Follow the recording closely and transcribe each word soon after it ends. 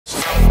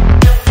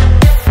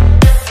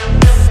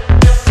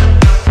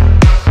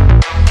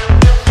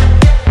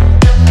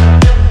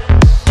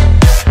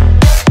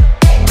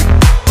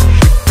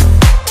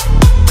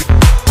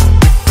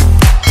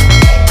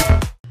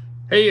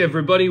Hey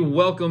everybody,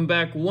 welcome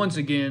back once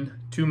again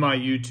to my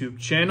YouTube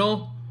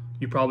channel.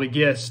 You probably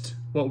guessed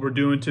what we're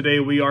doing today.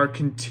 We are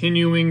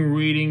continuing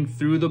reading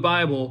through the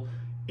Bible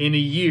in a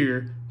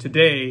year.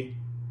 Today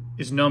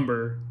is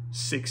number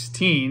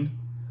 16.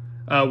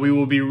 We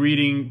will be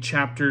reading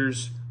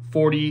chapters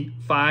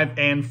 45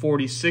 and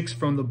 46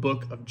 from the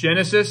book of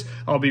Genesis.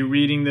 I'll be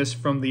reading this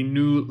from the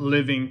New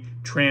Living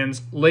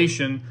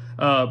Translation.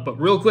 But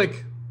real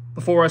quick,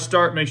 before I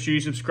start, make sure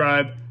you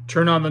subscribe.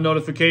 Turn on the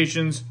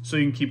notifications so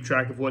you can keep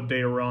track of what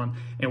day we're on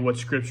and what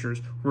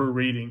scriptures we're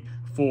reading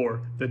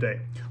for the day.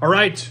 All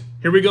right,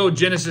 here we go.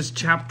 Genesis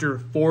chapter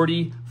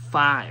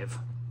 45.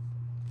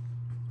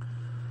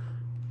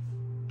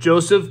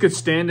 Joseph could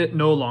stand it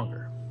no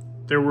longer.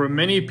 There were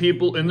many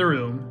people in the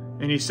room,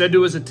 and he said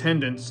to his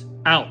attendants,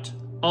 "Out,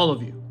 all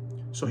of you."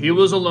 So he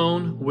was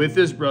alone with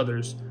his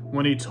brothers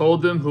when he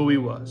told them who he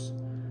was.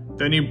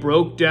 Then he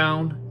broke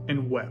down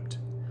and wept.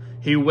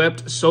 He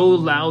wept so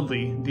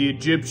loudly the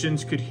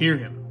Egyptians could hear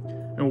him,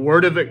 and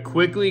word of it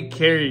quickly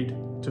carried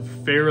to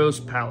Pharaoh's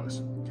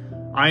palace.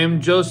 "I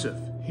am Joseph,"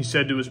 he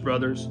said to his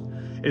brothers.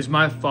 "Is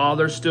my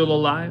father still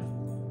alive?"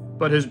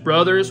 But his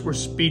brothers were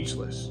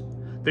speechless.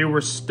 They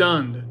were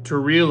stunned to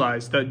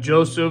realize that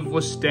Joseph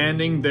was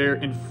standing there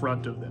in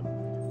front of them.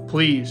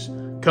 "Please,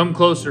 come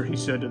closer," he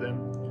said to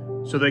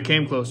them. So they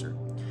came closer.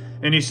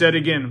 And he said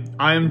again,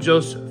 "I am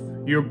Joseph,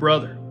 your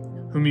brother,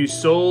 whom you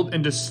sold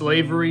into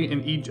slavery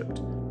in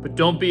Egypt. But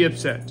don't be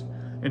upset,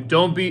 and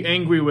don't be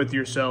angry with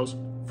yourselves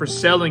for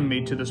selling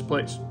me to this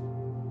place.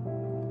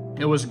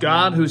 It was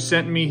God who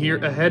sent me here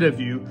ahead of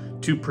you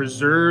to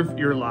preserve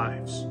your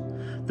lives.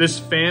 This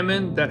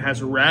famine that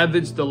has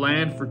ravaged the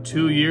land for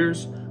 2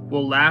 years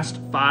will last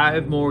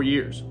 5 more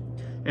years,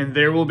 and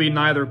there will be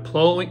neither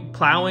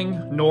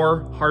plowing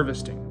nor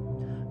harvesting.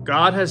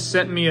 God has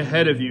sent me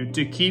ahead of you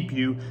to keep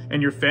you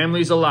and your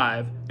families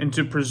alive and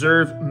to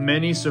preserve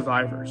many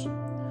survivors.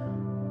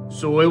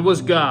 So it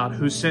was God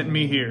who sent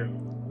me here,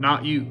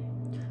 not you.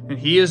 And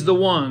he is the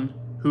one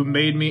who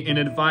made me an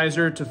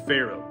advisor to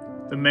Pharaoh,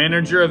 the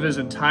manager of his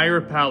entire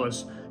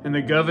palace, and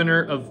the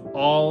governor of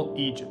all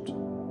Egypt.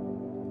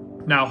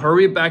 Now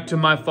hurry back to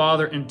my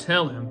father and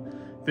tell him,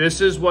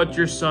 this is what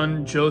your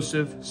son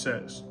Joseph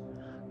says.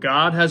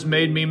 God has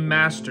made me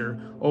master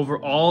over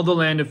all the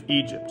land of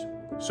Egypt.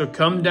 So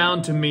come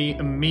down to me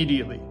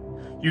immediately.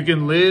 You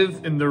can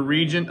live in the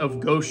region of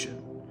Goshen,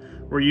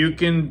 where you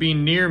can be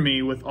near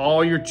me with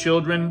all your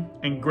children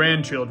and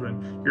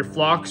grandchildren, your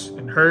flocks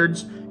and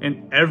herds,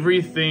 and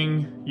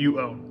everything you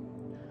own.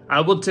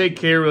 I will take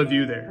care of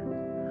you there.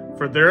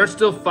 For there are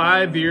still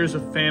 5 years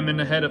of famine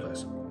ahead of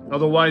us.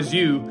 Otherwise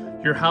you,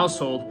 your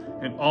household,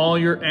 and all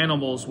your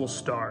animals will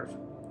starve."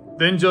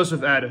 Then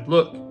Joseph added,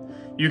 "Look,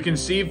 you can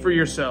see for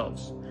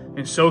yourselves,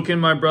 and so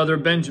can my brother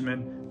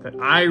Benjamin, that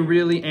I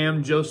really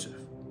am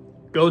Joseph.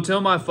 Go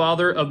tell my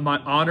father of my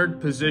honored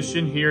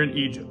position here in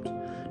Egypt.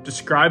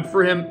 Describe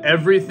for him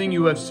everything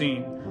you have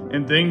seen,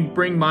 and then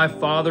bring my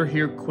father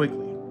here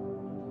quickly."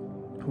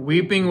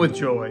 Weeping with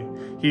joy,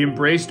 he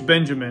embraced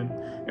Benjamin,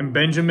 and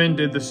Benjamin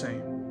did the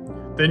same.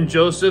 Then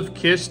Joseph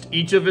kissed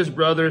each of his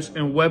brothers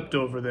and wept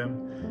over them,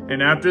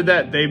 and after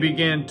that they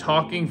began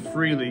talking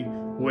freely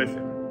with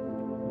him.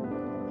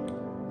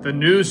 The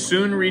news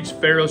soon reached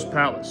Pharaoh's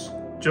palace.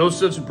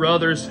 Joseph's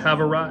brothers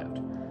have arrived.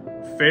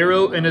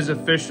 Pharaoh and his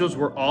officials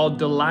were all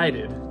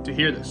delighted to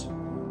hear this.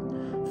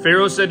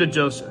 Pharaoh said to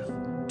Joseph,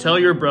 "Tell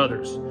your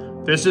brothers,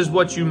 this is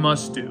what you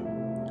must do.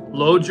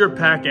 Load your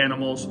pack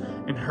animals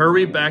and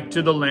hurry back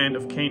to the land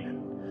of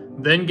Canaan.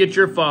 Then get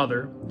your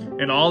father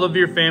and all of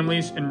your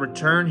families and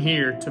return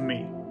here to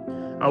me.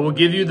 I will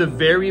give you the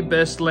very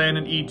best land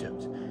in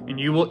Egypt, and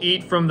you will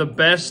eat from the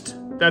best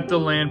that the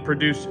land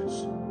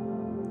produces."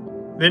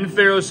 Then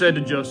Pharaoh said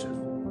to Joseph,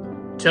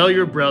 "Tell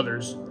your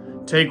brothers,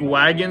 take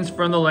wagons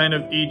from the land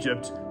of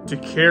Egypt to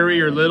carry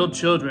your little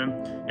children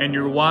and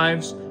your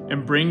wives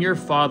and bring your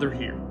father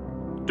here.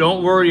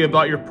 Don't worry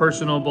about your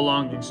personal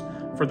belongings,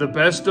 for the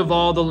best of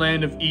all the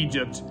land of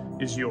Egypt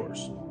is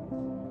yours."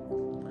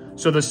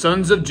 So the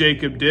sons of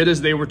Jacob did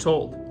as they were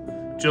told.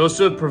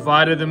 Joseph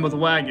provided them with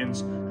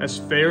wagons, as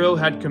Pharaoh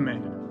had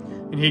commanded,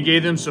 and he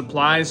gave them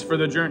supplies for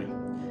the journey,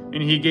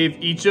 and he gave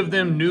each of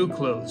them new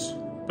clothes.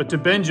 But to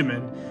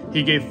Benjamin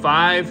he gave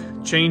 5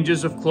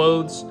 changes of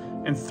clothes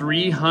and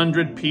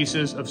 300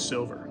 pieces of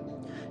silver.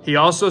 He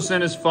also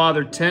sent his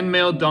father 10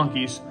 male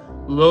donkeys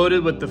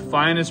loaded with the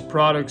finest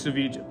products of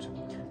Egypt,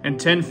 and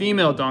 10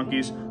 female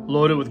donkeys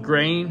loaded with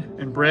grain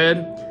and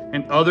bread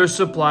and other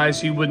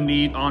supplies he would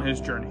need on his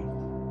journey.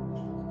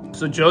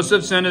 So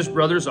Joseph sent his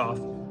brothers off,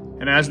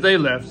 and as they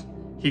left,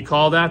 he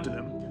called after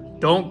them,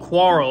 "Don't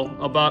quarrel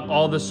about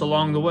all this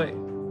along the way."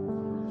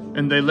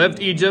 And they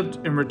left Egypt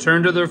and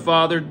returned to their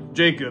father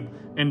Jacob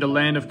in the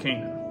land of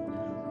Canaan.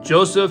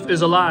 "Joseph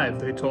is alive,"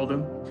 they told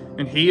him,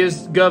 "and he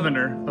is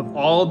governor of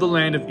all the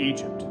land of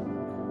Egypt."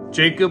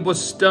 Jacob was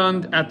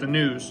stunned at the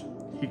news.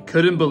 He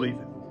couldn't believe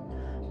it.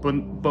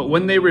 But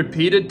when they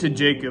repeated to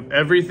Jacob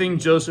everything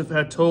Joseph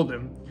had told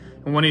him,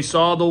 and when he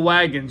saw the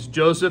wagons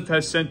Joseph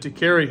had sent to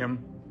carry him,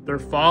 their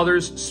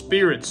father's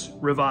spirits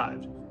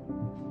revived.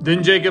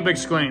 Then Jacob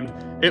exclaimed,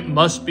 "It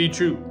must be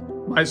true.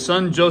 My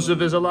son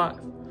Joseph is alive.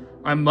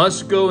 I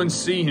must go and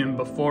see him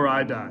before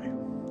I die."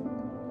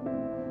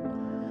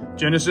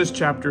 Genesis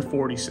chapter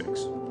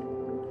 46.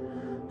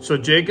 So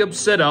Jacob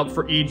set out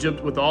for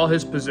Egypt with all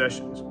his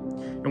possessions.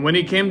 And when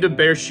he came to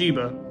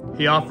Beersheba,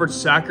 he offered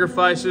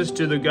sacrifices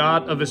to the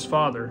God of his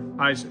father,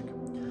 Isaac.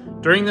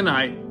 During the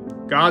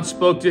night, God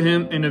spoke to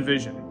him in a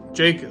vision.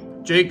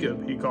 "Jacob,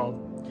 Jacob," he called.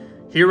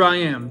 "Here I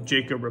am,"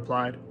 Jacob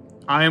replied.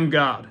 "I am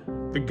God,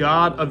 the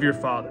God of your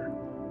father."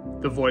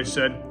 The voice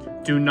said,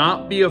 "Do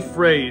not be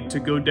afraid to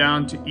go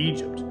down to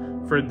Egypt,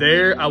 for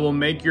there I will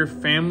make your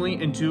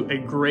family into a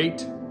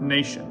great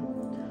nation.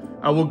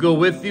 I will go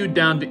with you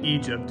down to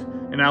Egypt,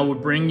 and I will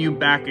bring you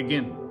back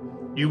again.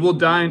 You will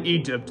die in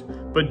Egypt,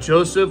 but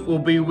Joseph will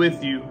be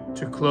with you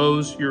to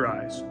close your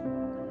eyes."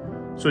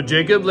 So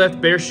Jacob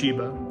left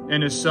Beersheba,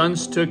 and his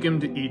sons took him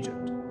to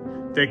Egypt.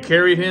 They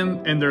carried him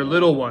and their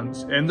little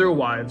ones and their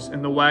wives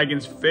in the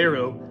wagons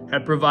Pharaoh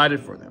had provided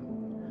for them.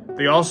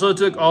 They also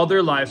took all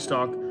their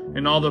livestock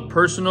and all the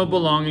personal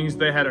belongings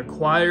they had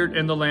acquired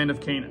in the land of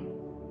Canaan.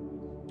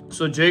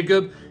 So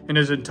Jacob and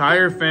his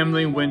entire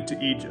family went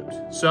to Egypt,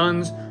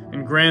 sons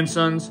and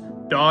grandsons,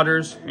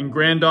 daughters and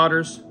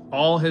granddaughters,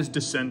 all his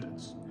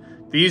descendants.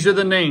 These are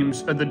the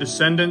names of the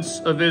descendants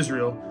of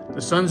Israel,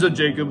 the sons of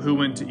Jacob who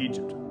went to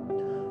Egypt.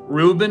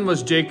 Reuben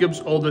was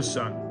Jacob's oldest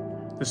son.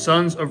 The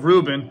sons of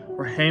Reuben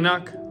were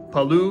Hanok,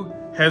 Palu,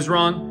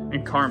 Hezron,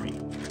 and Carmi.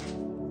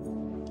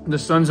 The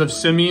sons of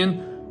Simeon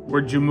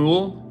were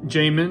Jemuel,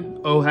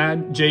 Jamin,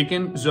 Ohad,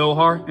 Jachin,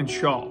 Zohar, and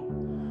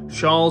Shaul.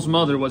 Shaul's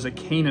mother was a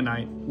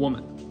Canaanite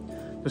woman.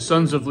 The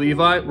sons of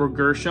Levi were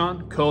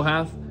Gershon,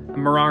 Kohath,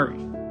 and Merari.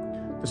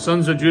 The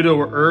sons of Judah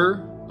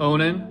were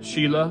Onan,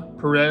 Shelah,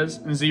 Perez,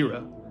 and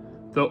Zerah,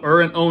 though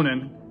and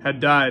Onan had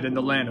died in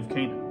the land of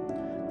Canaan.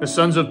 The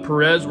sons of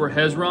Perez were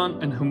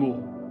Hezron and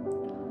Hamul.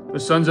 The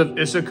sons of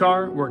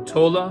Issachar were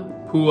Tola,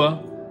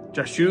 Pua,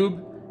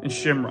 Jashub, and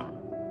Shimron.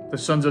 The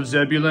sons of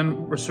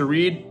Zebulun were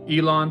Sarid,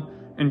 Elon,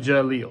 and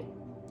Jaleel.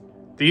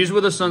 These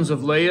were the sons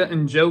of Leah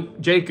and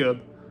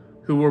Jacob,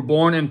 who were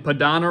born in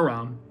Padan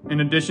Aram, in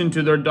addition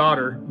to their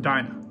daughter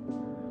Dinah.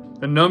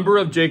 The number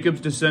of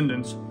Jacob's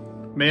descendants,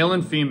 male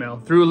and female,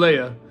 through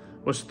Leah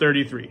was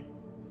 33.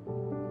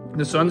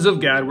 The sons of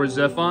Gad were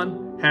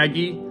Zephon,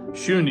 Hagi,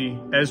 Shuni,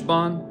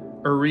 Esbon,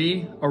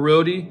 Eri,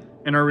 Arodi,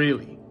 and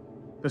Areli.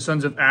 The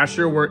sons of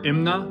Asher were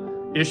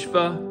Imnah,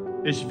 Ishva,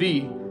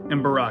 Ishvi,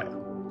 and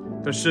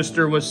Beriah. Their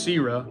sister was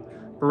Serah.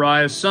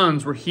 Beriah's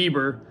sons were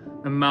Heber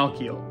and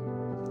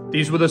Malchiel.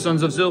 These were the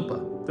sons of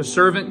Zilpah, the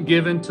servant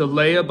given to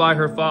Leah by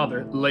her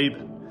father,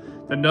 Laban.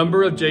 The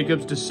number of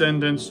Jacob's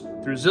descendants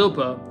through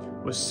Zilpah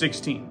was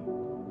 16.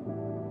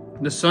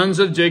 The sons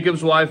of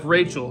Jacob's wife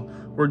Rachel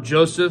were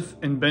Joseph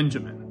and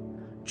Benjamin.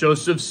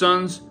 Joseph's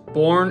sons,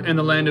 born in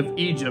the land of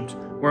Egypt,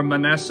 were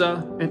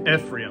Manasseh and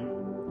Ephraim.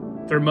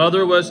 Their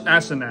mother was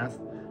Asenath,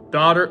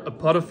 daughter of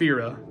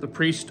Potipherah, the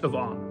priest of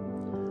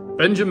On.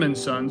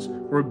 Benjamin's sons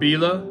were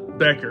Bela,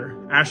 Becher,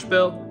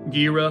 Ashbel,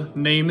 Gera,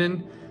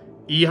 Naaman,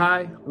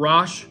 Ehi,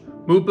 Rosh,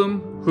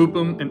 Mupim,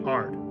 Hupim, and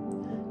Ard.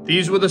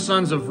 These were the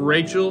sons of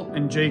Rachel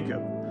and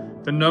Jacob.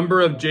 The number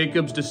of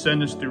Jacob's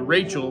descendants through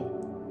Rachel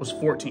was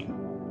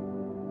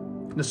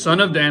 14. The son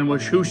of Dan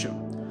was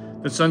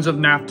Husham. The sons of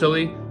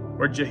Naphtali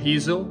were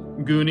Jehizel,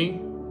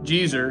 Guni,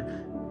 Jezer,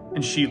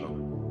 and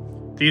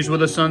Shelah. These were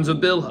the sons of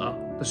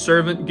Bilhah, the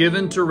servant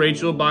given to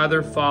Rachel by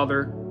their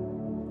father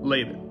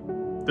Laban.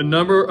 The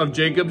number of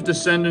Jacob's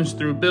descendants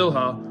through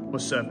Bilhah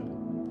was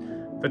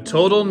 7. The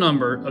total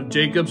number of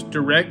Jacob's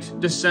direct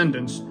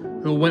descendants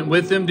who went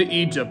with him to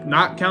Egypt,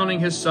 not counting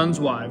his sons'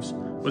 wives,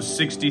 was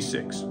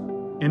 66.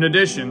 In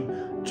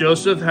addition,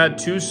 Joseph had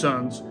 2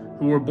 sons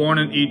who were born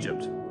in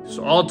Egypt.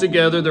 So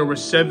altogether there were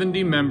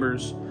 70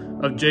 members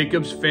of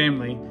Jacob's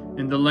family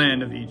in the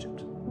land of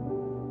Egypt.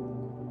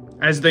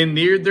 As they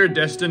neared their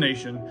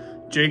destination,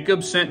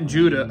 Jacob sent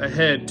Judah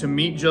ahead to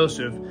meet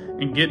Joseph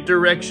and get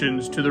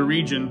directions to the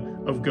region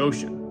of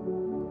Goshen.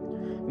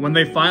 When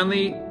they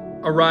finally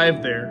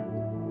arrived there,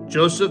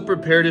 Joseph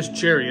prepared his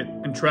chariot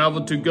and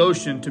traveled to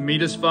Goshen to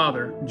meet his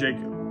father,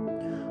 Jacob.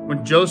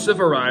 When Joseph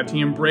arrived,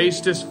 he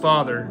embraced his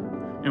father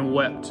and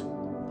wept,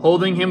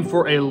 holding him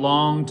for a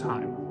long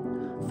time.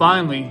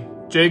 Finally,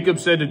 Jacob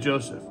said to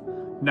Joseph,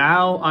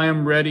 "Now I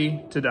am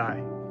ready to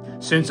die,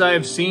 since I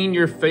have seen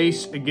your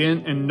face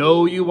again and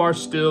know you are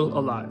still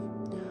alive."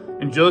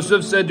 And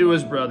Joseph said to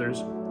his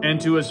brothers and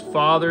to his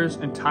father's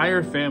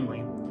entire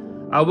family,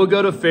 "I will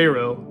go to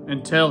Pharaoh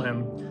and tell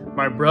him,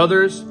 'My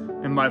brothers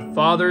and my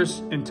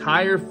father's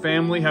entire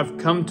family have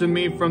come to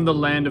me from the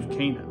land of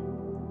Canaan.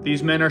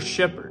 These men are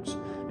shepherds,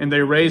 and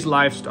they raise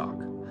livestock.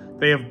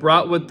 They have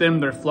brought with them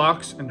their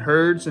flocks and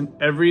herds and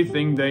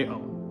everything they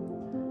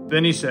own.'"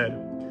 Then he said,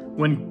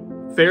 "When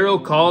Pharaoh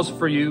calls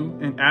for you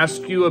and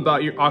asks you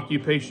about your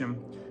occupation,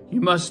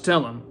 you must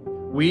tell him,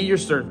 'We, your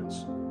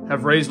servants,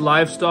 have raised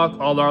livestock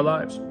all our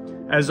lives,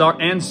 as our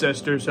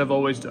ancestors have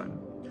always done.'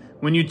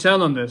 When you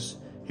tell him this,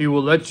 he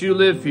will let you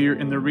live here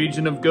in the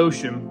region of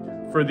Goshen,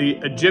 for the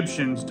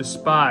Egyptians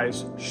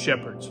despise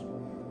shepherds."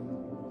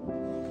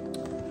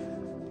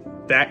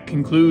 that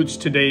concludes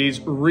today's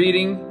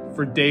reading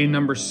for day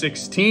number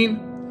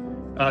 16.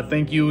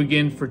 Thank you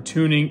again for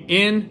tuning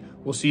in.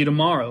 We'll see you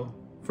tomorrow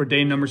for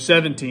day number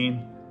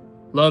 17.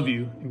 Love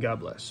you, and God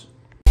bless.